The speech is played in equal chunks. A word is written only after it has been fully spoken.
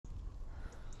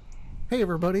Hey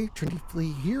everybody,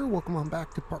 TrendyFlea here. Welcome on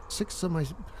back to part 6 of my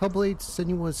Hellblade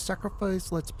Senua's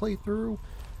Sacrifice Let's Playthrough.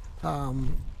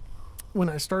 When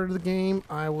I started the game,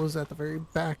 I was at the very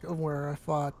back of where I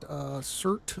fought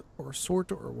Sort or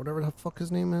whatever the fuck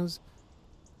his name is.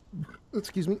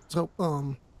 Excuse me. So,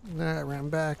 then I ran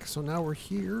back. So now we're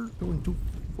here, going to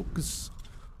focus.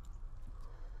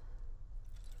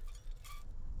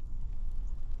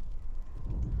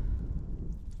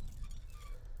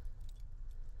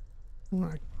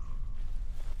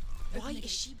 Why is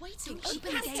she waiting?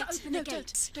 Open the gate. Open the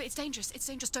gate. No, it's dangerous. It's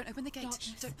dangerous. Don't open the gate.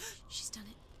 Don't. She's done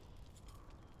it.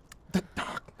 The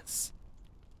darkness.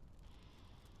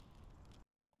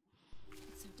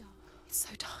 It's so dark. It's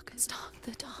so dark. It's dark.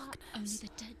 The darkness. Only the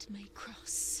dead may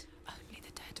cross. Only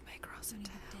the dead may cross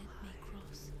into hell. Only the dead may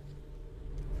cross.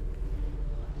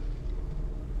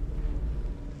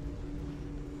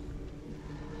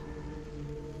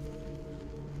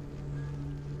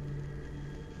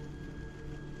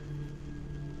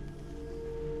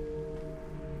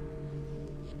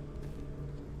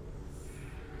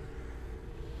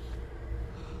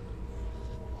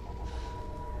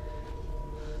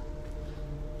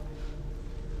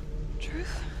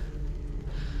 Truth?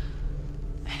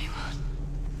 Anyone?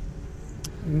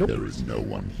 Nope. There is no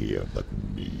one here but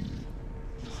me.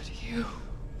 Not you.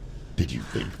 Did you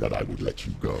think that I would let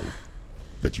you go?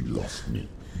 That you lost me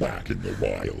back in the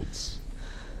wilds?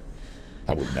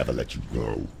 I will never let you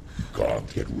go. You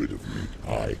can't get rid of me.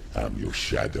 I am your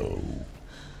shadow.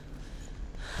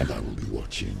 And I will be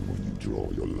watching when you draw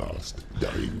your last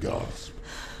dying gasp.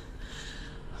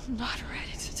 I'm not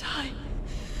ready to die.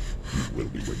 You will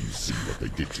be when you see what they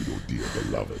did to your dear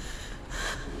beloved.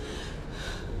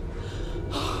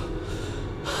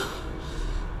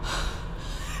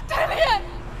 Damn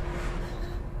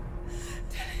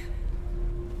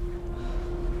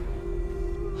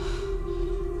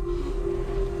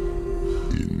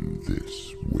In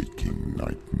this waking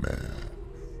nightmare,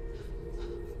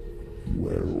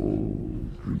 where all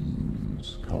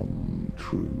dreams come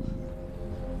true,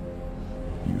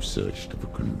 you searched for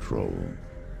control,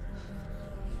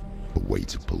 a way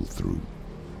to pull through.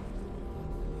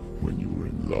 When you were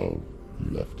in love,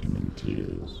 you left him in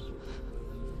tears,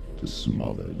 to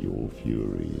smother your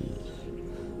furies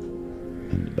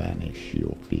and banish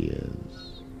your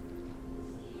fears.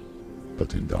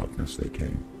 But in darkness they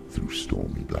came, through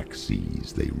stormy black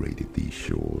seas they raided these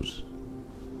shores.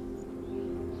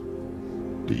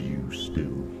 Do you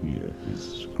still hear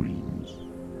his screams?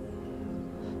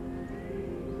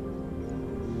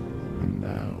 And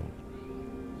now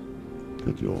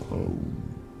that you're home,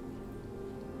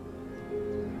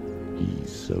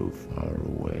 he's so far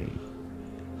away.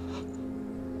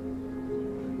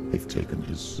 They've taken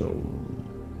his soul.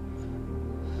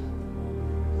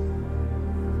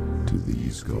 To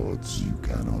these gods you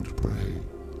cannot pray.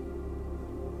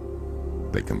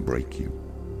 They can break you,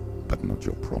 but not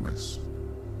your promise.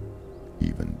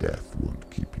 Even death won't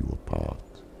keep you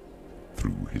apart.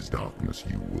 Through his darkness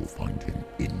you will find him.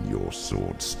 In your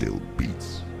sword still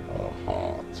beats a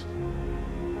heart.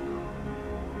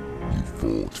 You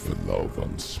fought for love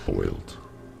unspoilt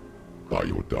by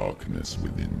your darkness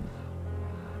within.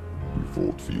 You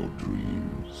fought for your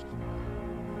dreams.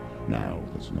 Now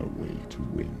there's no way to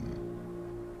win.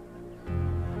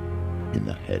 In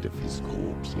the head of his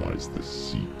corpse lies the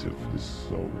seat of his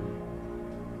soul.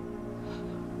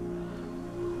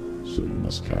 So you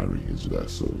must carry his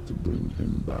vessel to bring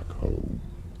him back home.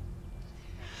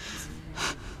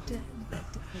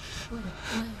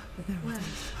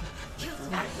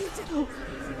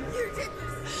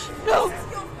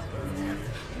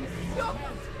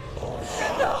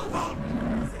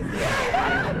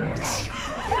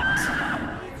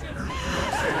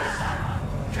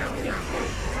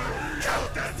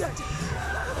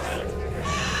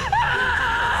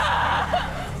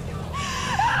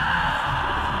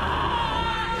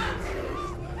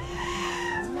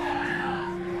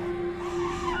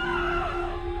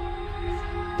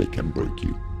 They can break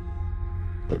you,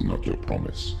 but not your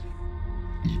promise.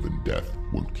 Even death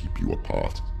won't keep you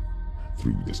apart.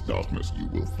 Through this darkness you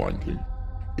will find him.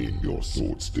 In your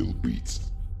sword still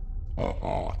beats a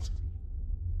heart.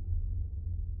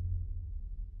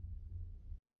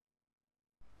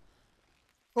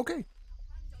 Okay.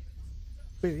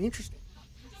 Very interesting.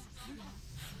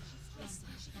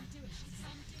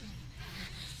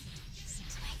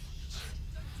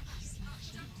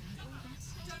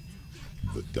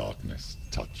 The darkness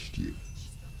touched you.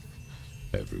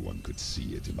 Everyone could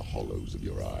see it in the hollows of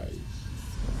your eyes.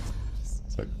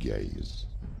 A gaze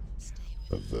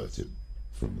averted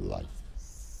from life.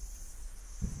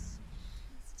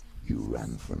 You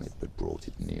ran from it but brought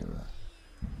it nearer.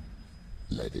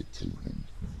 led it to him.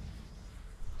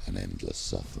 An endless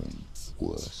suffering,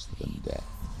 worse than death.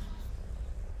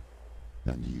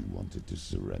 And you wanted to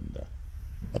surrender,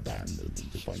 abandon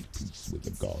and to find peace with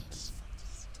the gods.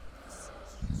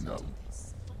 No.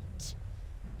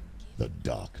 The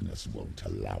darkness won't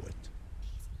allow it.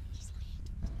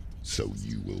 So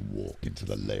you will walk into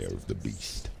the lair of the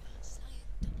beast.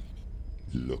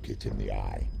 Look it in the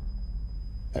eye,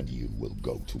 and you will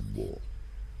go to war.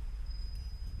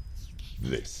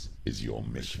 This is your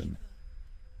mission.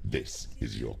 This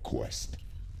is your quest.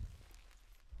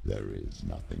 There is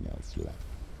nothing else left.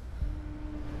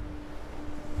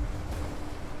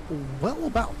 Well,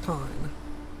 about time.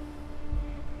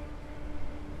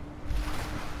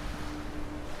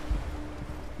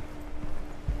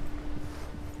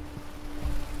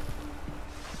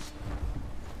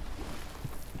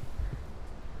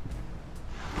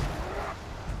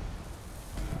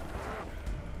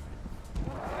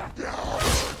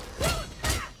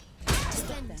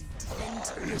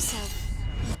 Defend yourself.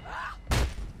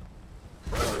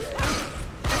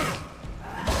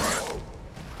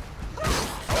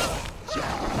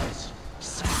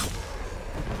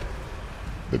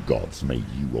 The gods made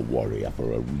you a warrior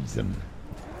for a reason.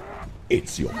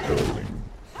 It's your calling.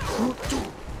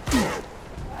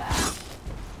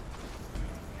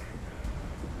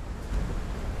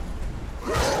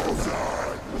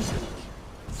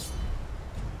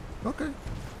 Okay.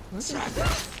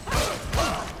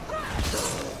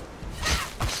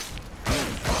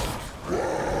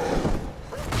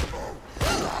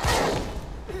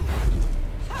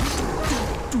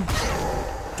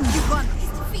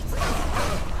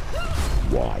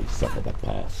 Why suffer the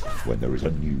past when there is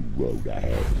a new road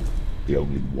ahead? The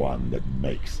only one that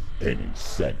makes any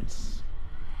sense.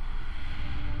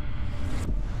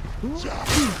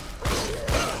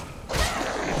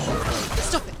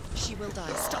 Stop it! She will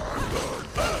die. Stop.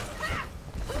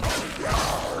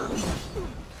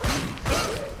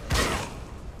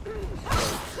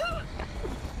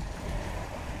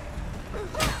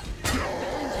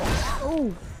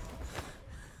 Oh!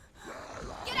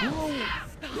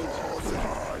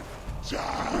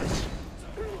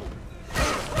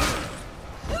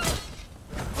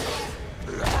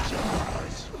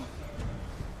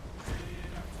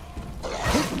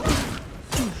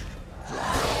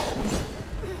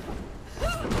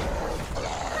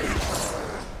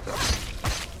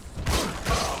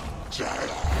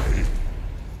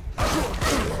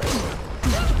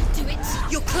 Do it!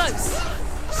 You're close!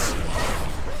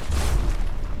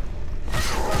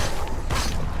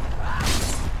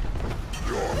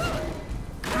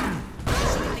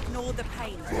 Ignore the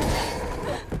pain.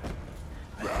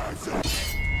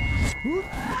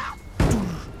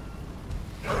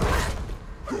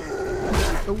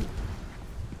 Oh.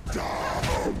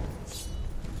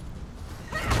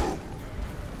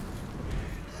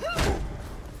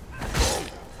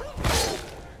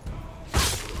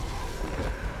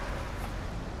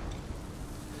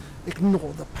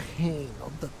 Ignore the pain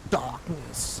of the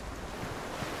darkness.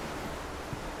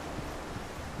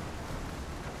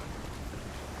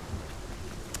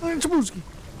 And Chabooski.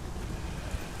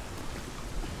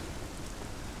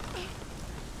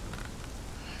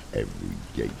 Every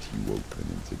gate you open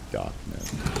into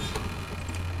darkness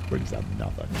brings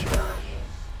another challenge.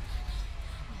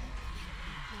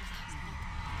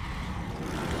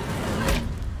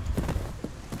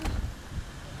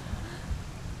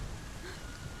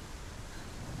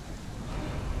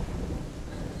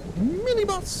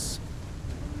 Minibus.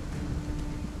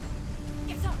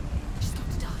 Get up! She's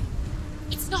got to die.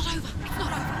 It's not over! It's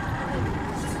not over!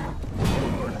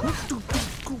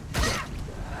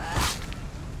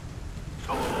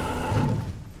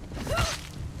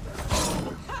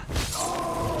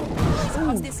 She's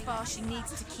come this far, she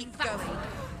needs to keep going.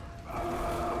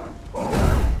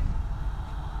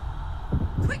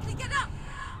 Quickly get up!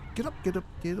 Get up, get up,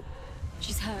 get up.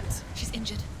 She's hurt. She's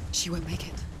injured. She won't make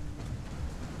it.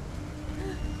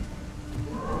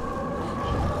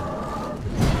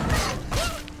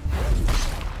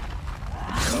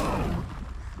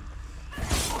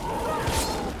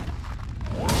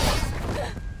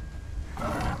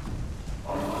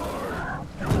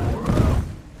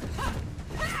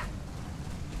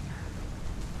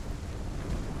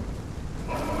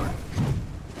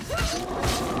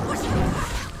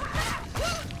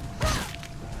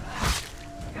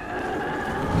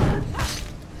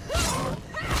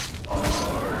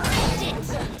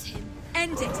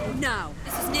 End it now.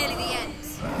 This is nearly the end.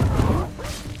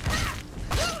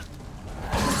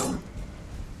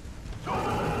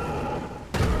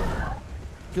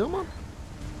 Come on.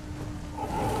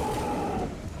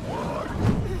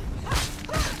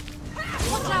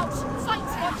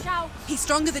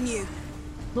 stronger than you.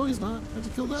 No, he's not. I have to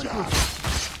kill that person.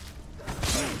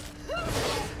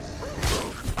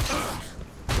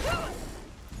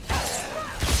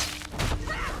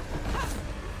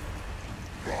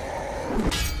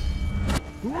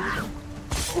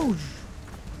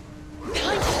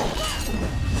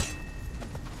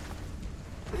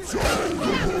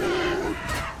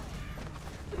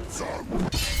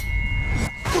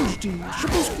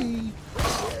 Shabuski!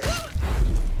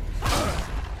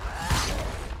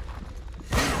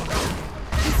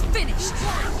 He's finished!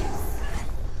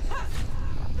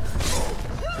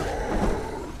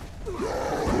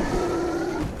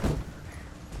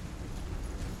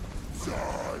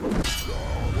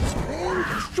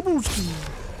 Shabuski!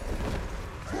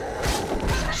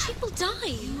 She will die.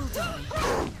 You will die.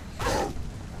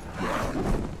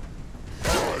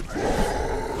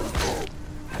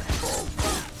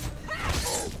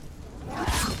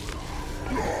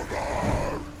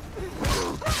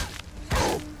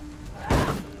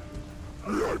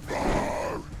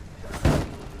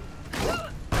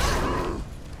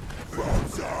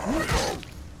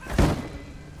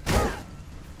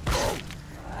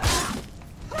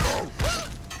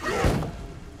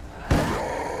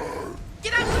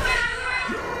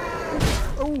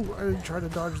 I try to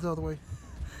dodge the other way.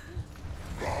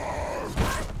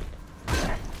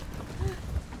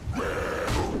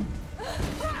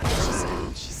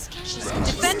 She's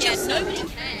defend us. Nobody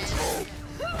cares.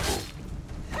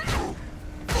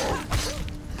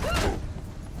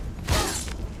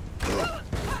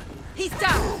 He's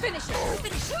down. Finish it.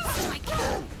 Finish it. Strike.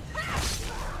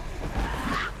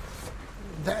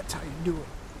 That's how you do it.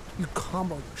 You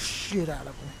combo the shit out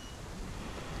of him.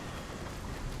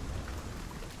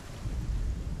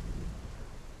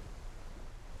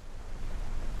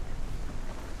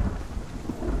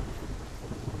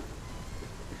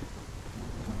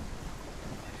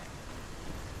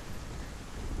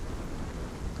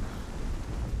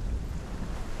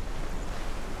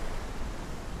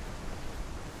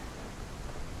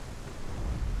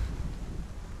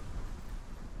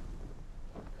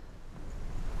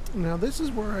 Now this is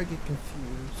where I get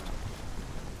confused.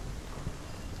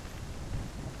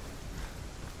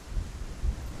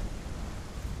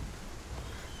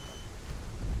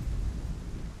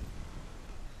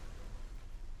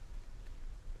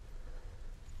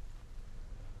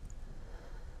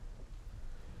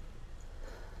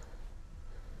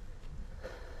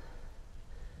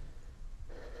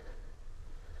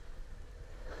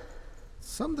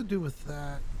 Something to do with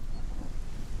that.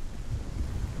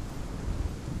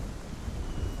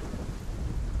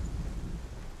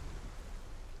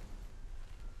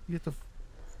 You get the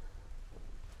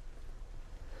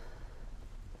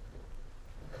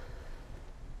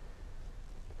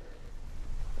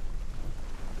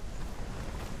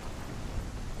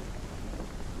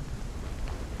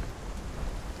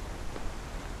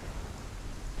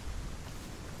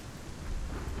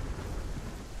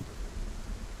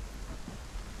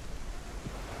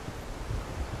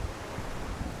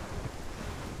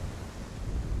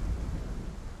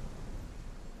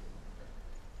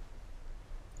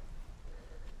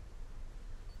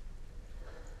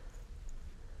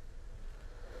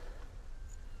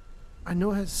I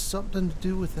know it has something to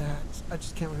do with that. I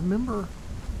just can't remember.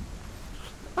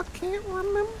 I can't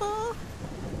remember.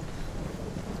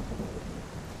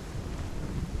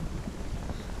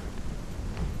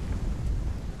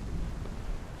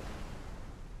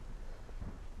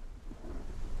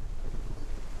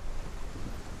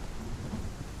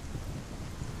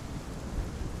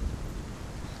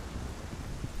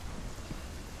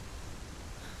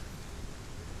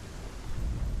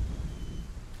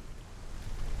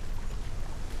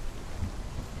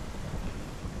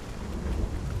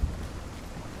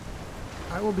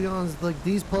 I will be honest, like,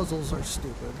 these puzzles are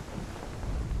stupid.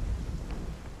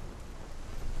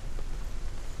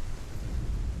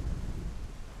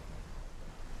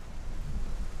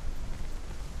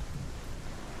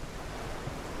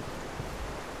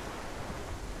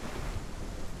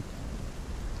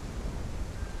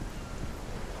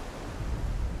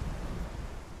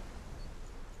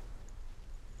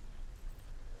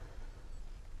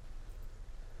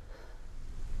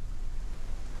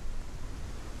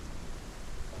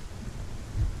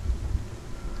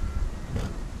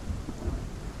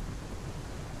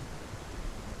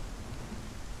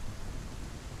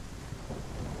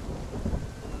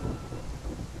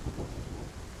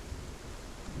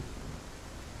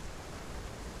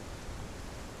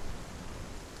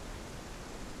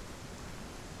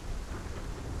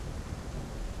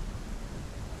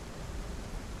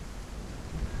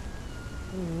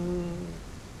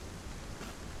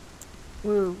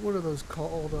 What are those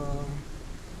called? No.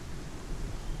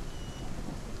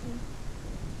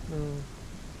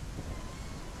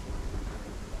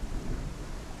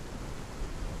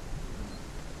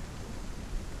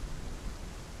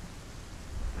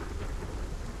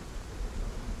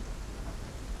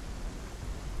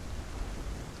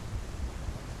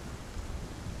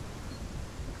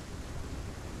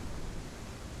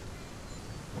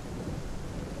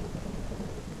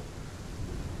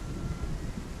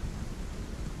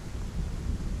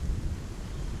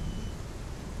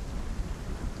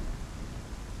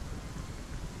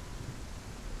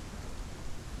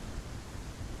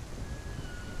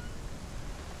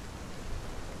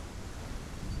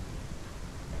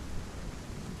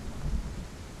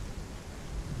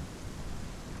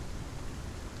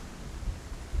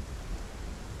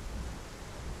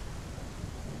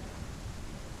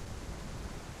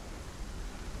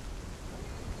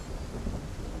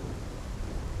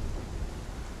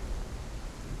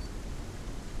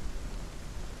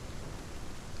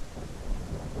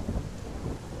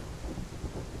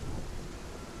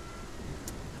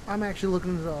 I'm actually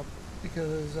looking it up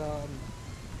because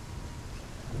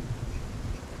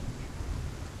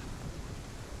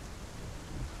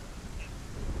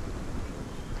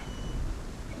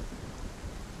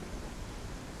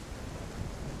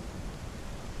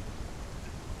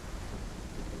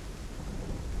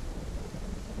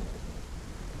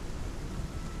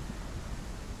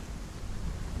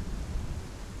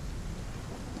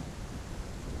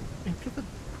into the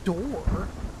door.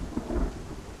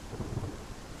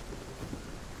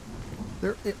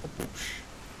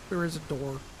 There is a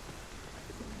door.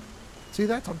 See,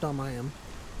 that's how dumb I am.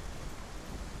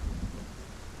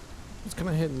 It's kind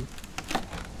of hidden.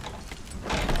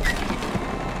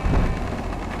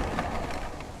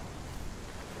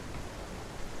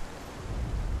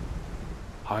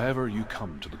 However you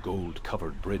come to the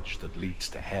gold-covered bridge that leads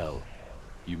to Hell,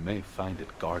 you may find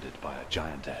it guarded by a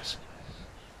giantess.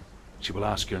 She will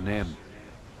ask your name.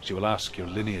 She will ask your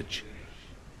lineage.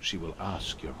 She will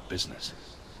ask your business.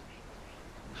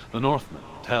 The Northmen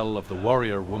tell of the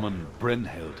warrior woman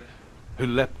Brynhild, who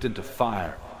leapt into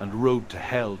fire and rode to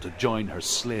Hell to join her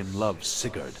slain love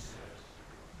Sigurd,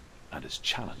 and is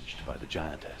challenged by the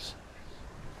giantess.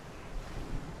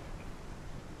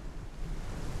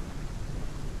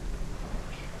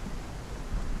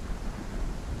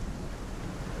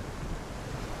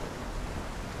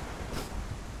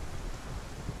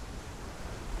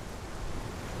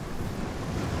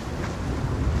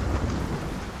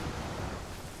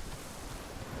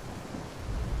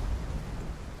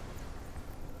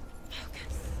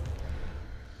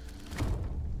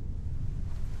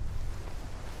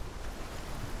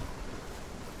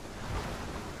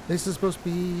 This is supposed to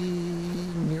be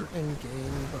near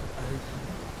endgame, but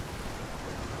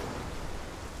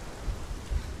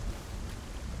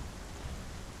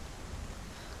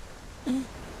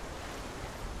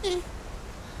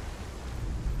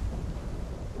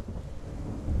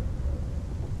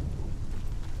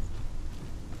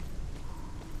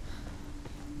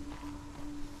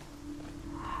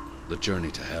The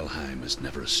journey to Helheim is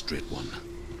never a straight one.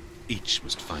 Each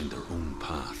must find their own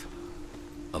path.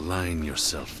 Align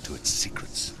yourself to its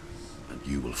secrets, and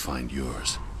you will find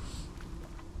yours.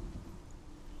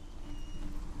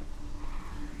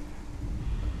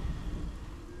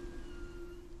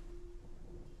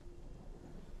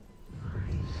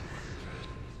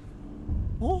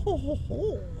 oh ho ho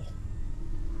ho.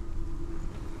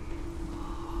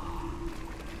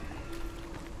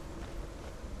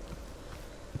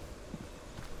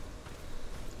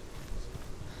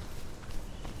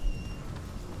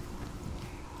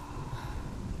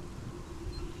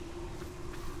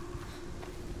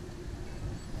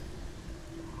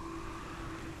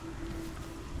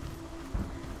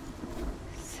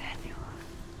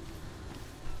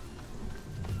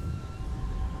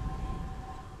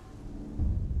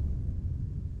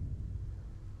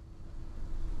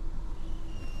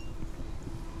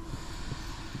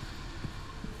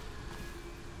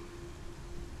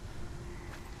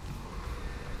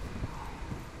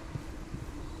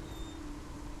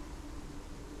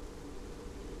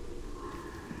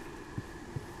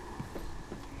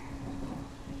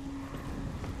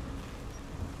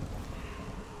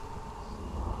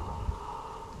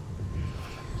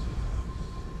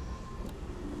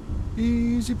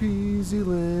 Easy peasy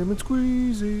lemon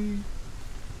squeezy.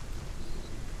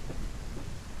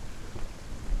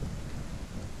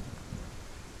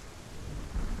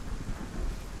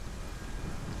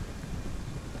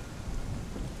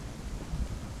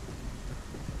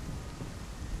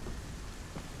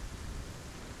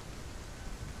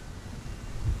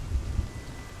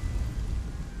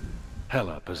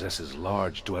 Hela possesses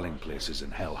large dwelling places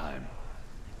in Helheim.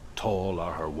 Tall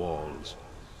are her walls,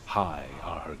 high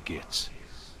are her gates.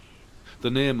 The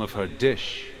name of her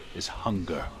dish is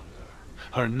hunger.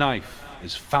 Her knife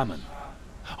is famine.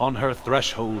 On her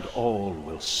threshold all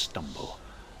will stumble.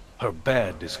 Her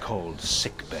bed is called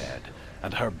sick bed,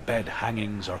 and her bed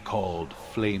hangings are called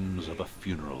flames of a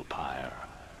funeral pyre.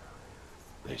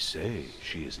 They say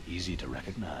she is easy to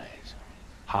recognize,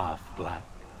 half black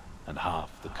and half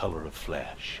the color of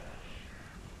flesh,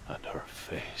 and her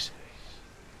face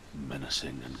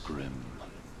menacing and grim.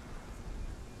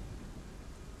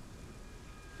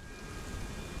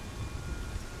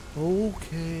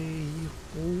 Okay.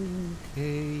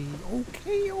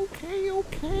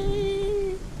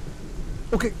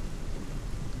 Okay.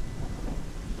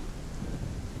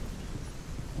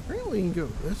 Apparently you can go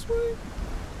this way?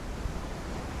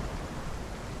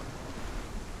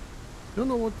 Don't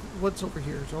know what's over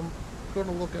here, so I'm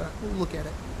gonna look at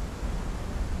it.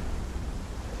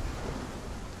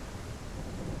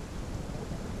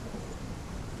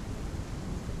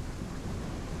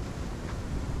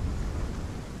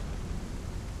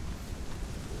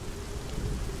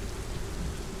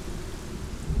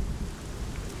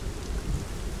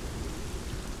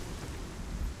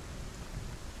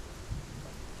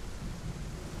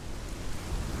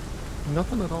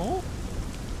 Nothing at all?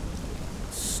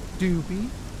 Stupid.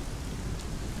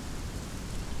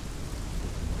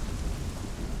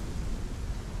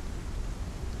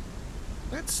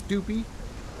 That's stupid.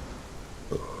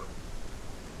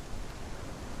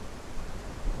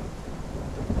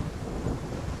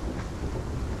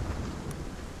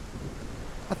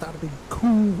 I thought it'd be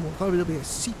cool. I thought it'd be a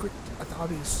secret. I thought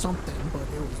it'd be something, but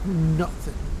it was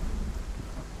nothing.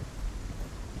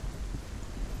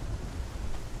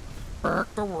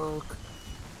 Back to work.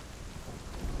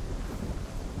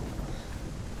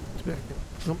 Back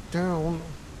to jump down.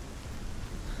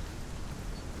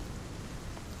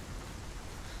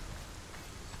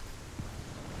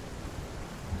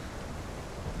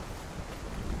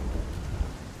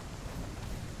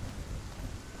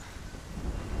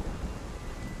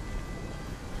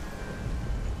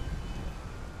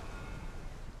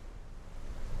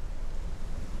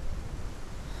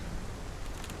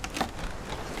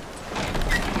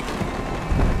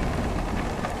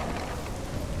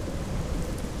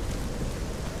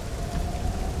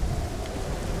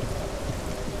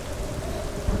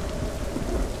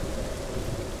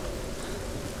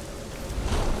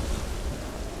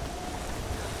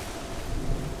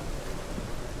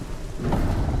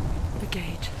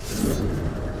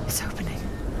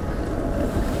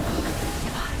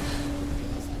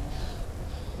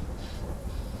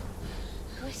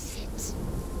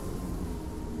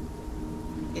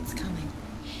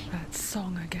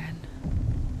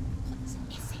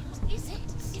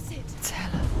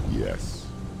 Yes,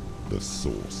 the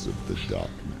source of the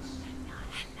darkness.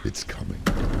 It's coming.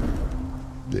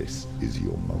 This is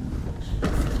your moment.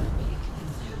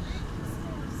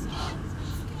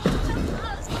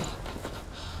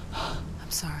 I'm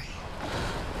sorry.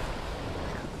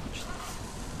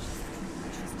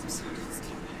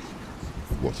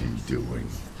 What are you doing?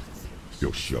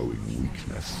 You're showing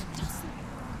weakness.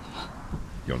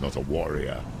 You're not a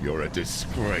warrior. You're a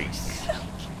disgrace.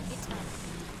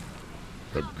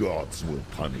 The gods will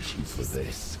punish you for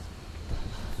this.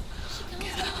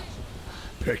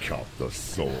 Pick up the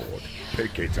sword.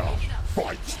 Pick it up.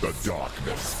 Fight the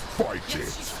darkness. Fight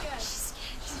it.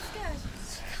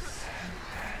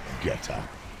 Get up.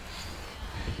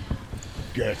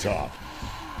 Get up.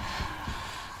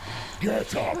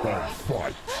 Get up and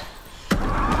fight.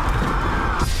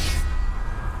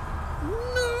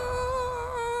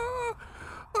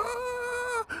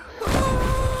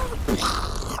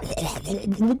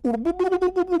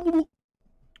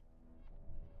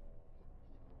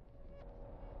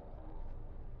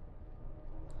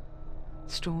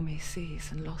 Stormy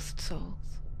seas and lost souls.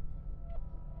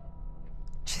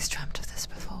 She's dreamt of this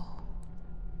before.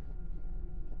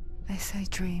 They say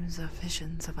dreams are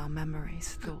visions of our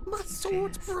memories, thoughts, My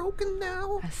sword's broken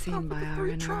now. as seen by our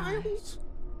inner eyes.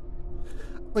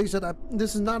 Like I said,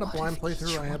 this is not a What blind if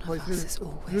playthrough. each I had one played of us is through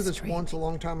always this dreaming, once a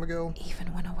long time ago.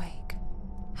 even when awake,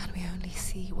 and we only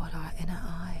see what our inner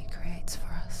eye creates for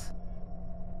us?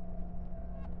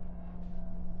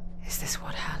 Is this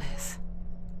what hell is?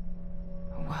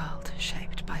 A world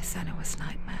shaped by Senua's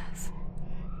nightmares.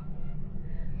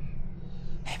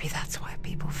 Maybe that's why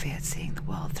people feared seeing the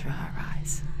world through her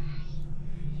eyes.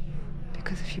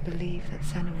 Because if you believe that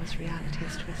Senua's reality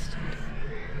is twisted,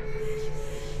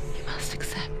 you must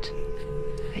accept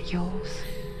that yours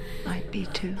might be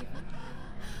too.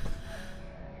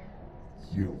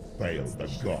 You failed the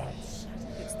gods.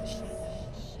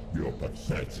 You're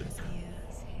pathetic.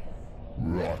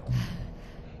 Rotten.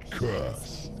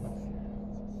 Cursed.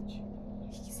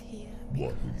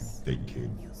 What were you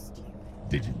thinking?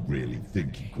 Did you really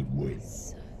think you could win?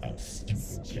 How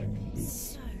stupid can you be?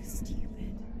 So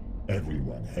stupid.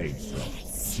 Everyone hates her.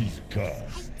 She's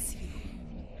cursed.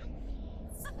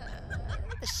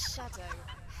 The shadow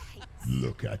hates.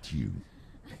 Look at you.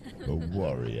 A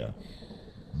warrior.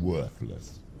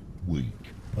 Worthless.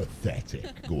 Weak.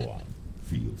 Pathetic. Go on.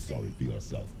 Feel sorry for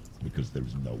yourself, because there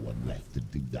is no one left to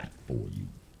do that for you.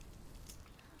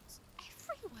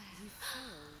 Everywhere.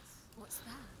 What's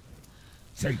that?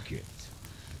 Take it.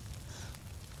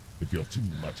 If you're too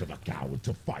much of a coward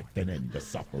to fight, then end the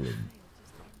suffering.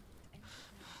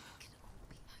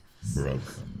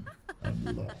 Broken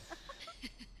and lost.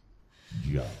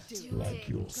 Just like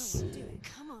your soul.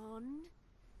 Come on.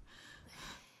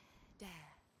 Dare.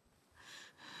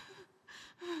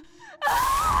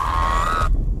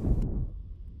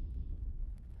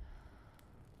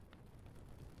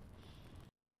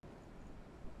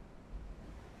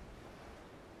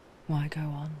 Why go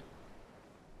on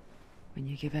when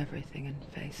you give everything and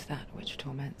face that which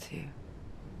torments you,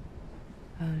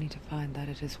 only to find that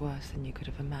it is worse than you could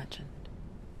have imagined?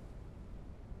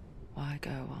 Why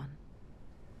go on?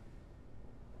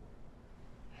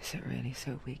 Is it really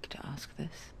so weak to ask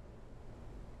this?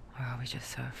 Or are we just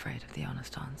so afraid of the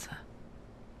honest answer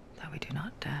that we do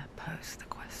not dare pose the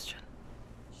question?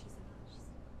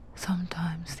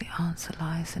 Sometimes the answer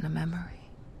lies in a memory,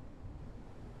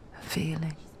 a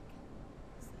feeling,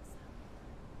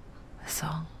 a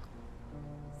song.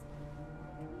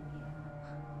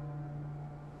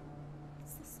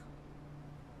 It's the song.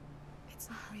 It's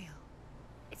not real.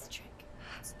 It's a trick.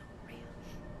 It's not real.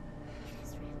 It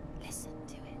is real. Listen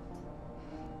to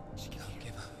it. She can't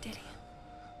give up. Dillian.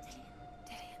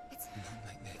 It's Not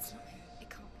like this. It's not real. It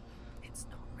can't be. It's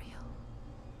not real.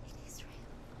 It is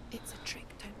real. It's a trick.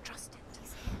 Don't trust it.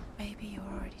 He's here. Maybe you're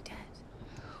already dead.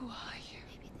 Who are you?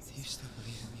 Maybe this Do you is. still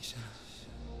believe in me, Senua?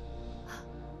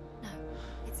 No,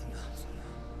 it's him.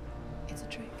 It's a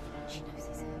trick. She knows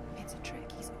he's here. It's a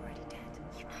trick. He's already dead.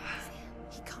 You know he's here.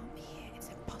 He can't be here. It's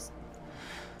impossible.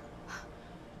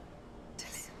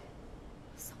 Dillian.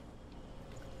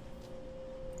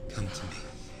 Come to me.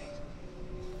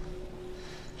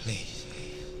 Please.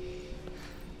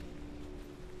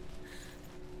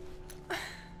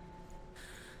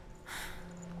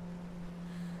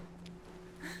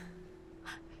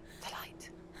 The light.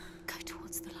 Go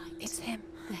towards the light. It's him.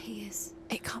 There he is.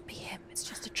 It can't be him. It's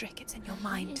just a trick. It's in your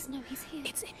mind. No, he's here.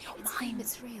 It's in your It's mind. him.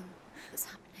 It's real. What's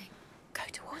happening? Go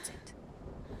towards it.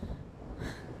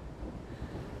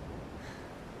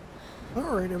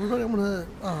 Alright, everybody, I'm going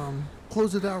to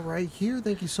close it out right here.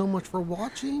 Thank you so much for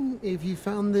watching. If you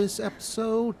found this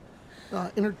episode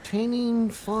entertaining,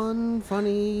 fun,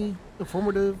 funny,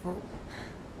 informative, or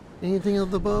anything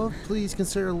of the above, please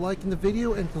consider liking the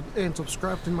video and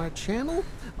subscribe to my channel.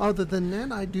 Other than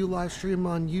that, I do live stream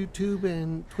on YouTube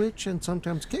and Twitch and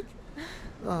sometimes Kick.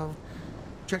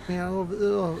 Check me out.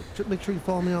 Make sure you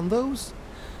follow me on those.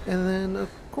 And then, of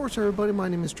course, everybody, my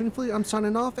name is TrendyFlea. I'm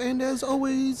signing off, and as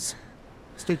always,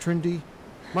 stay trendy,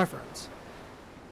 my friends.